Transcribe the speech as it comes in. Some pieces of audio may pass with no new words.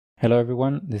Hello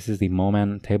everyone, this is the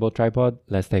Moman Table Tripod.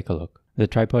 Let's take a look. The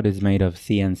tripod is made of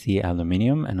CNC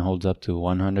aluminum and holds up to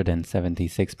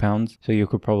 176 pounds, so you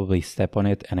could probably step on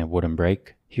it and it wouldn't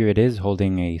break. Here it is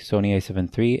holding a Sony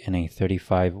a7 III and a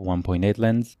 35 1.8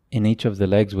 lens. In each of the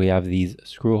legs we have these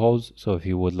screw holes, so if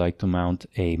you would like to mount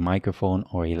a microphone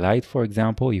or a light, for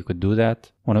example, you could do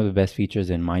that. One of the best features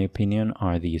in my opinion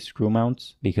are the screw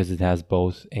mounts, because it has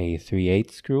both a 3/8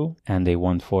 screw and a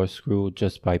 1/4 screw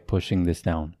just by pushing this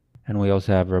down. And we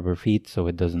also have rubber feet so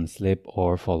it doesn't slip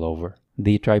or fall over.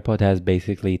 The tripod has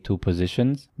basically two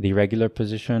positions. The regular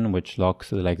position, which locks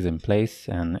the legs in place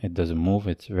and it doesn't move,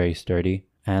 it's very sturdy.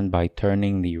 And by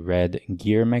turning the red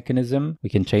gear mechanism, we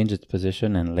can change its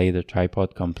position and lay the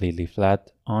tripod completely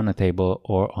flat on a table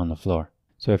or on the floor.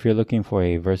 So if you're looking for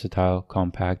a versatile,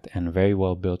 compact, and very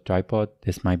well built tripod,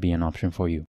 this might be an option for you.